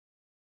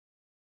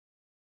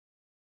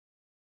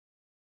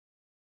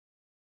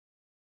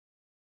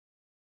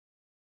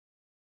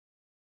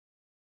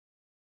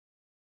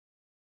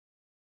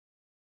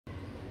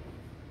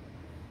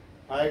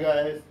Hi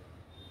guys,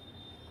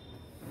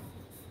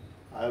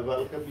 I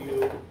welcome you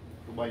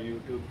to my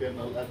YouTube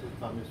channel Acid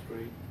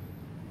Chemistry,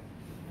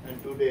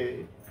 and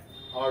today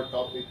our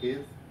topic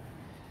is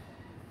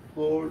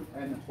cold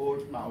and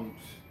hot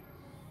mounts.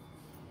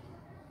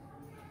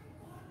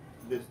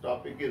 This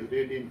topic is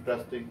really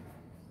interesting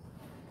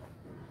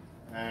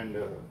and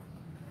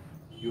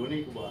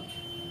unique one,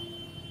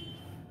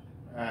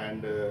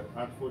 and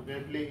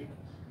unfortunately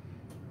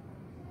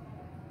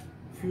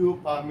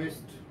few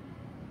chemists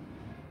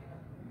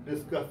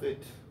discuss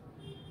it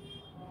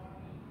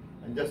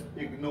and just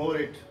ignore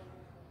it,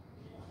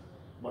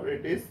 but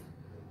it is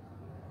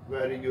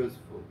very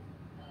useful.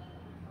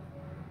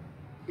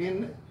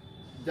 In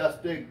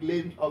just a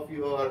glimpse of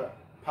your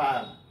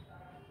palm,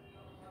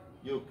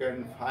 you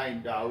can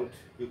find out,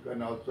 you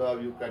can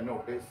observe, you can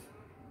notice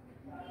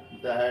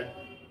that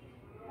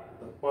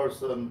the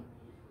person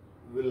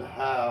will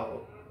have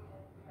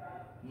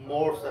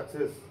more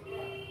success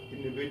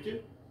in which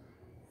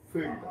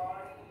field.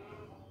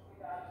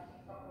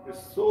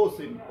 It's so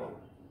simple.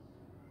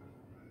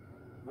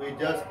 We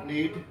just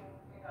need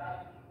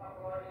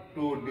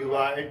to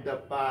divide the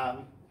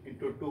palm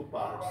into two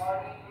parts.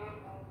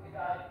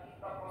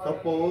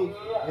 Suppose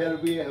here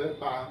we have a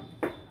palm,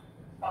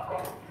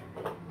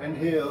 and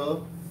here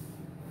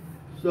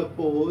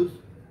suppose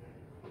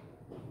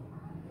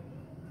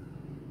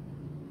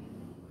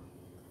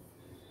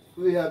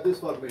we have this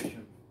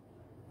formation.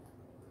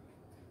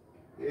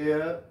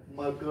 Here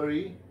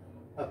Mercury,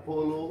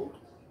 Apollo,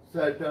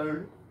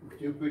 Saturn,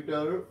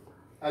 Jupiter,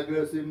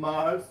 aggressive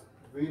Mars,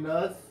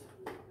 Venus.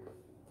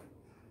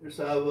 It's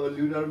our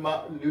lunar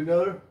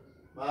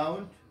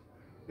mount,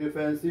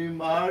 defensive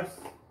Mars.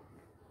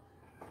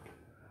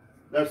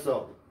 That's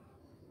all.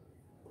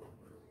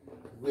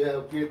 We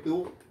have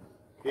Ketu.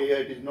 Here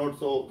it is not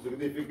so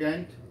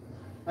significant,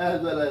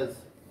 as well as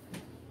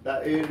the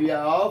area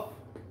of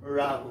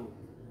Rahu.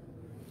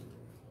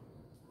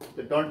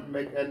 They don't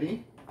make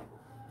any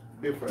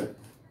difference.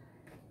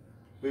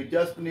 We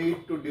just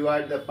need to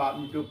divide the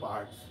palm into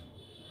parts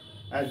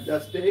and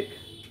just take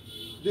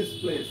this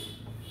place.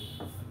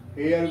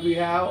 Here we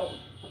have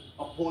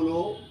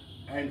Apollo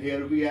and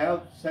here we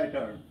have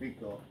Saturn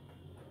figure.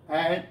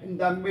 And in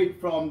the mid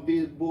from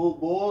these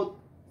both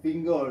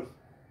fingers,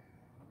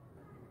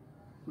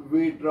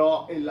 we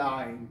draw a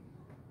line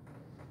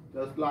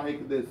just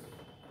like this.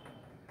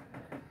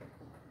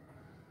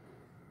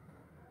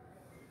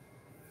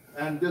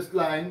 And this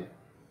line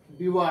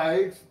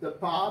divides the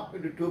palm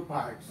into two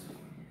parts.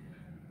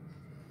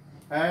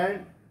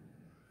 And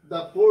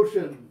the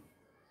portion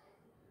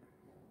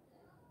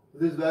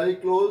is very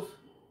close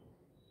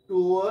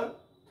to our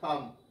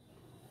thumb.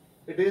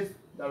 It is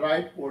the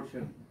right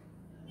portion.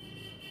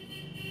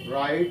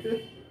 Right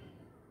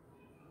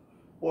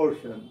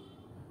portion.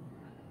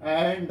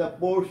 And the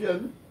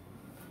portion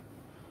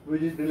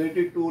which is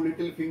related to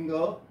little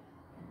finger,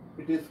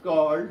 it is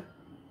called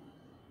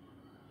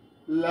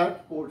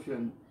left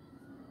portion.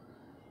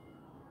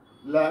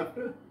 Left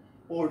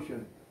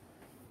portion.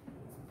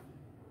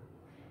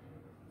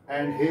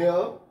 And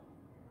here,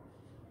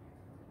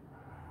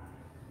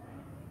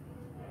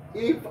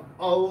 if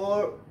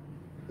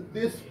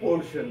this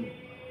portion,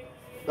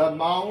 the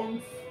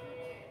mounts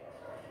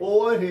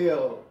over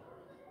here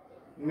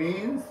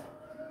means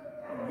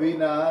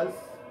Venus,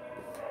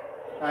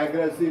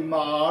 aggressive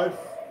Mars,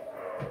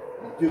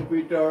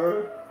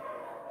 Jupiter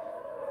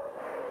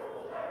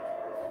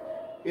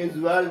is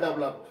well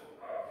developed,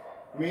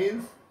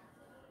 means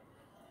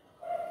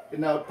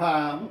in our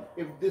palm,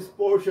 if this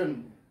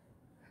portion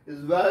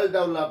is well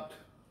developed,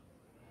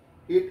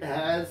 it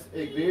has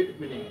a great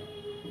meaning.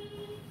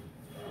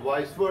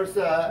 Vice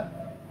versa,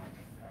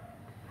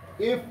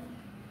 if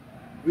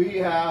we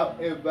have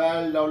a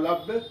well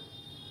developed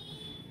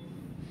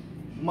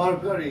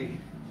Mercury,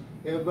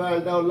 a well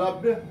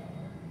developed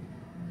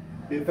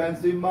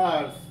defensive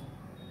Mars,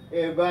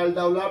 a well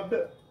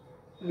developed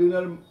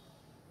lunar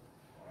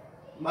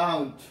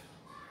mount,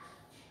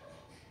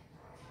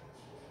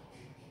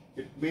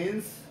 it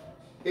means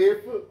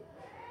if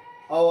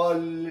our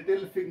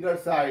little finger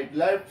side,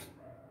 left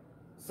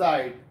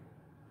side,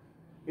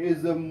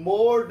 is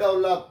more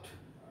developed,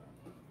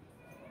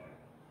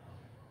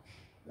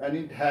 and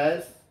it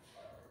has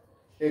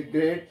a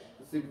great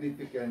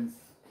significance.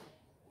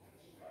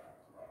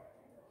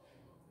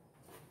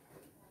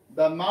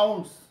 The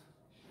mounts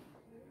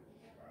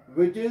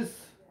which is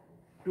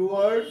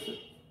towards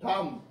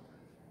thumb,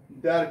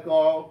 they are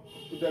called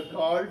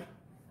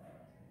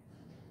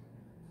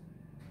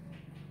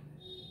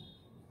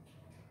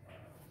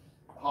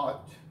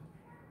hot.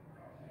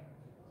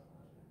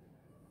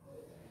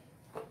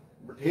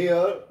 But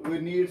here we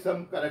need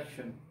some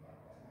correction,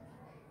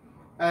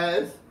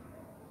 as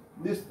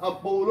this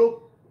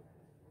Apollo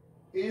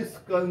is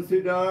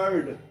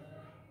considered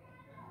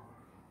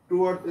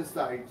towards this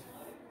side.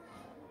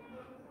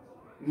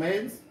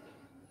 Means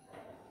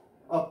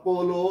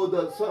Apollo,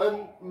 the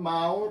sun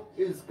mount,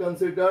 is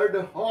considered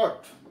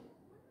hot.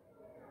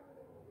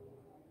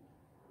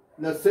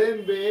 In the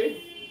same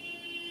way,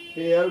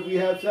 here we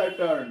have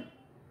Saturn.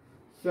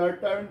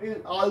 Saturn is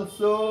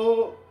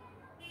also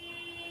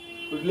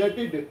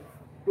related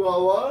to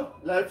our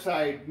left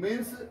side,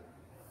 means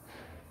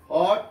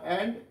hot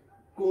and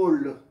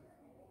cold.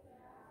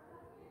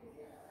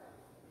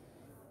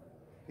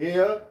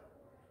 Here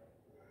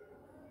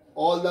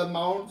all the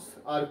mounts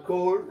are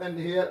cold and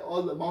here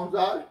all the mounts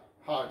are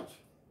hot.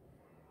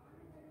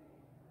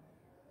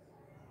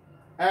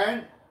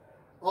 And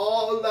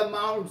all the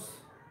mounts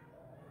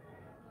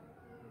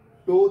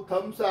to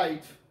thumb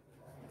side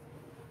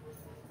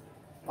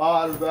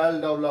are well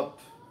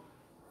developed,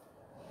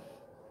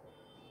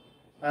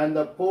 and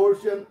the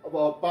portion of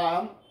our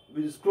palm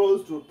which is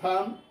close to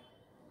thumb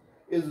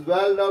is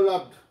well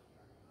developed.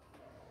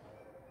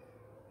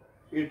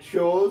 It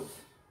shows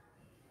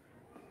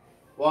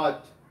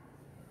what?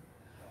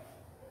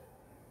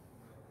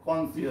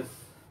 Conscious.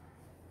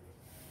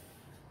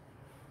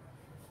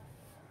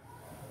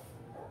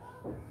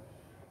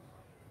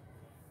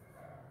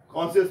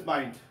 Conscious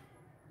mind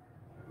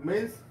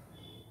means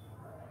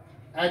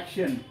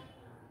action.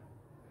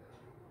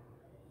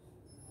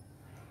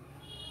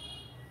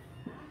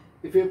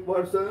 If a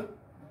person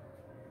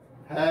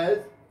has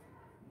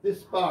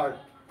this part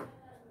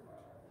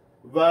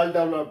well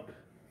developed,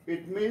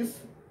 it means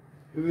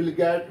he will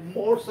get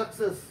more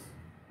success.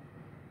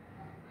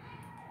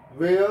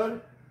 Where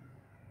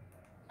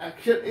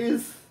action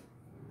is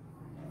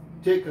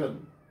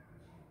taken,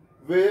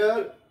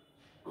 where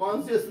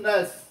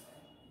consciousness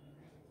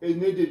is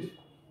needed,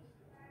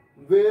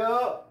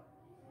 where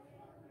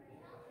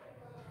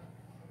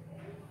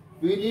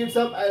we need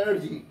some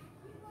energy.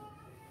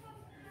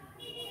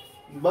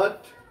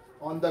 But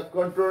on the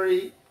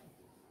contrary,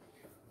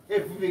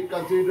 if we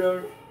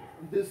consider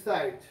this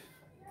side,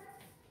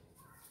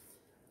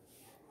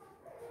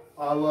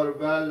 our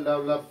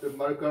well-developed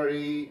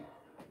Mercury,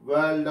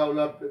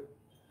 well-developed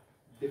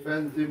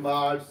defensive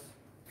Mars,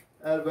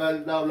 and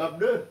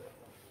well-developed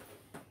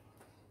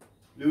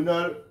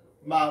lunar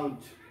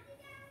mount,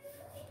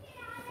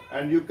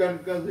 and you can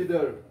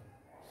consider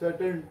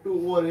Saturn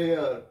 2 over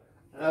here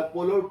and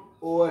Apollo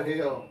over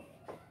here,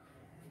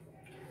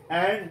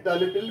 and the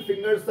little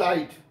finger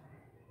side,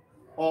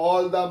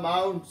 all the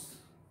mounts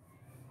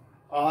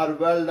are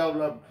well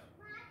developed,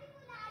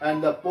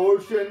 and the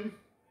portion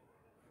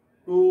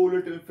to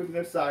little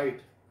finger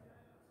side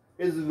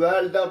is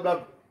well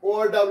developed,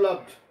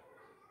 overdeveloped.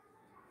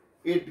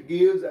 It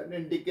gives an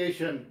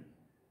indication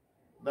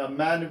the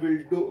man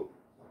will do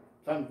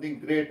something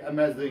great,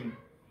 amazing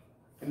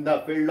in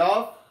the field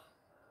of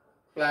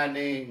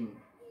planning,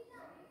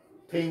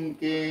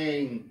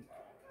 thinking.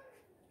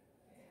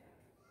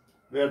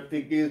 Where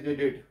thinking is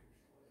needed,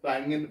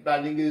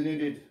 planning is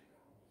needed.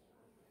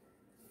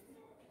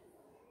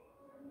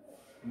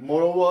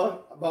 Moreover,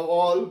 above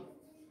all,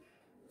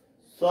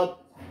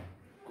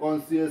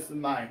 subconscious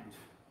mind.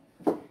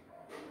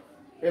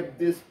 If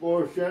this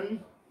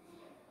portion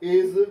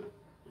is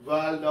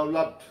well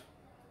developed,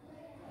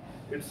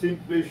 it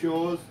simply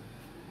shows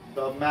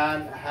the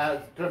man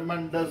has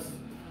tremendous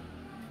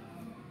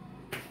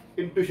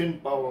intuition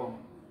power.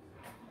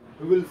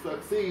 He will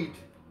succeed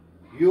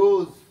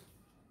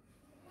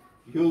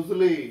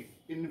usually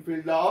in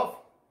field of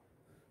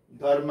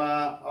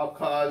dharma,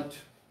 occult,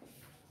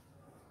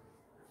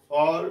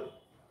 or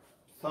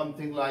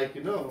something like,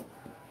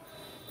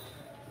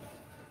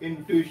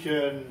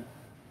 intuition,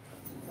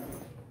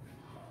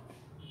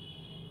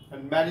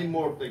 and many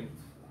more things.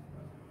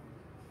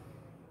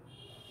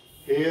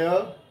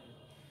 Here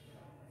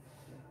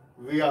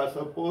we are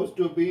supposed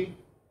to be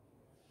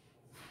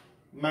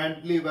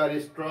mentally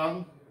very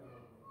strong,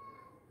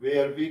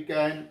 where we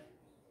can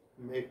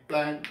make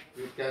plans,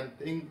 we can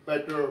think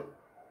better,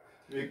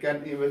 we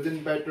can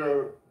imagine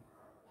better.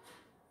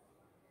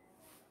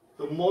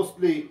 So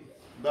mostly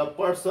the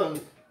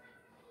persons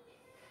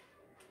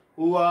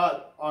who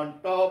are on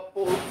top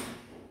post,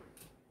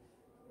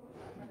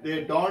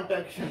 they don't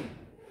action,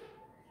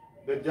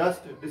 they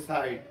just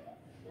decide,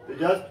 they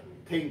just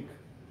think,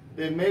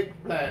 they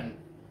make plan,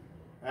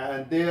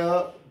 and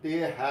there they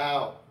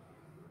have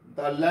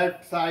the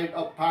left side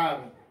of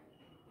palm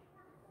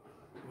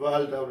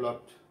well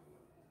developed.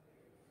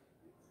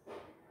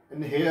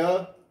 And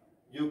here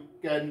you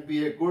can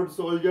be a good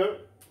soldier,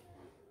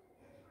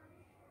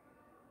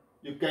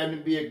 you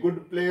can be a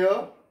good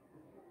player,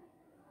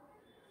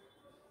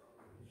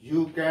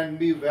 you can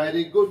be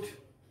very good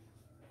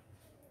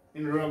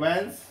in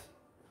romance,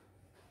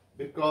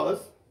 because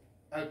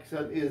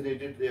action is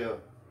needed there.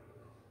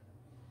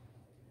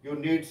 You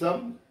need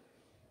some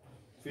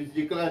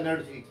physical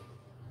energy,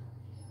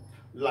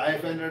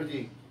 life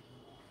energy.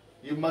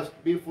 You must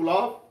be full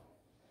of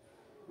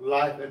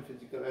life and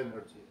physical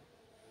energy.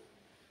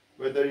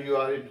 Whether you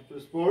are into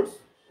sports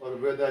or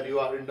whether you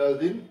are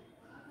indulged in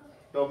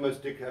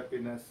domestic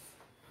happiness.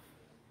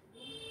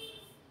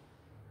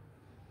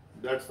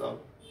 That's all.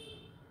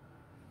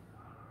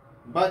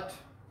 But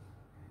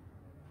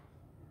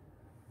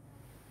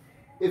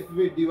if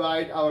we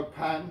divide our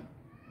palm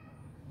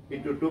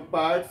into two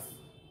parts,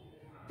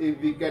 if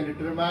we can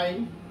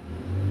determine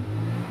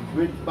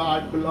which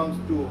part belongs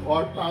to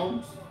hot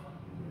mounts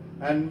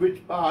and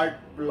which part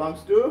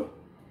belongs to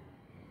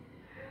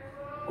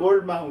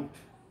cold mount.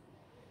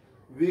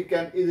 We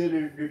can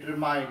easily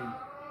determine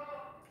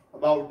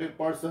about a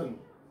person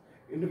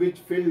in which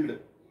field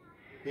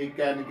he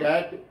can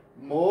get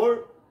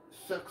more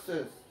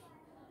success,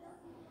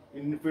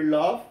 in field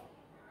of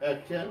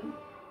action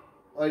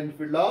or in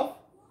field of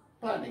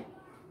planning.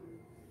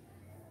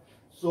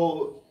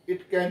 So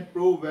it can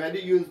prove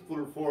very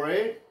useful for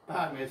a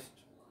palmist,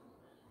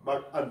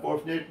 but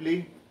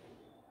unfortunately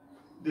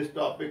this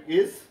topic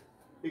is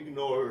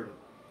ignored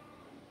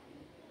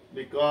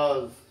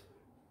because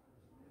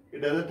it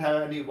doesn't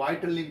have any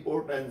vital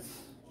importance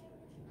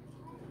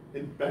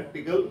in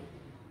practical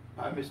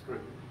palmistry.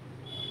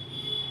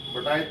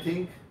 But I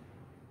think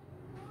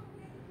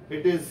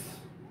it is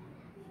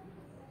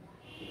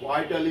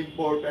vitally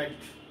important,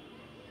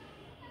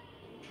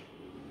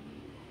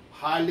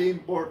 highly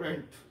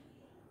important,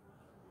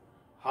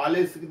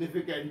 highly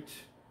significant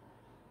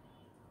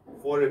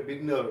for a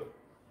beginner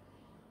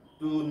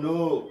to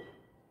know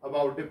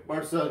about a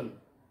person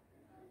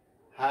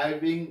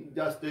having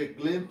just a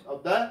glimpse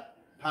of the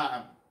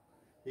palm.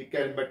 He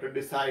can better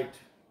decide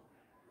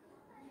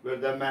where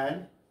the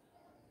man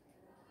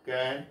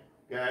can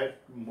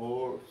get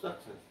more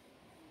success.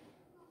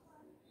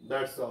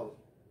 That's all.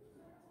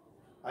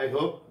 I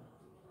hope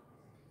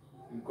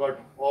you got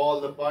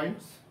all the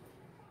points.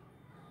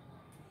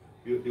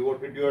 You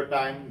devoted your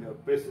time, your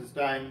precious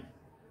time,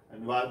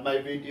 and watched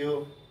my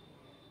video.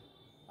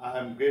 I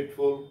am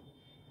grateful,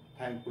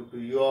 thankful to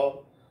you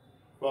all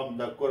from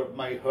the core of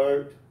my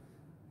heart.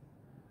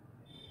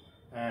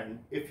 And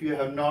if you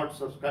have not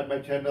subscribed my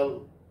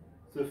channel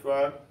so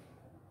far,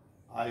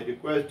 I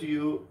request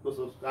you to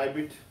subscribe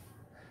it.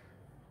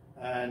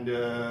 And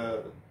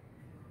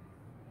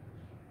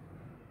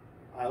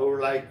I would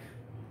like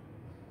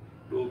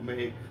to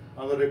make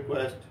another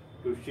request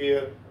to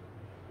share,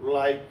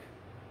 like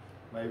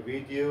my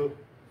video,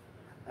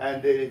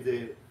 and there is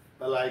a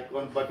bell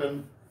icon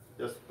button.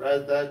 Just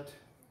press that.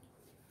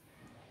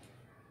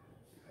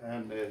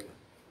 And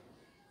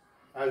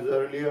as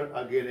earlier,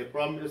 again I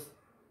promise,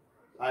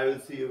 I will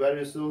see you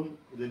very soon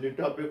with a new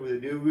topic, with a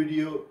new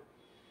video.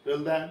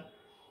 Till then,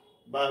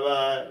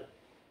 bye-bye,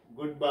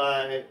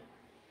 goodbye,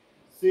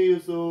 see you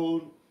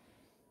soon.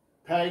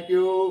 Thank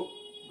you.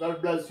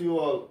 God bless you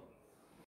all.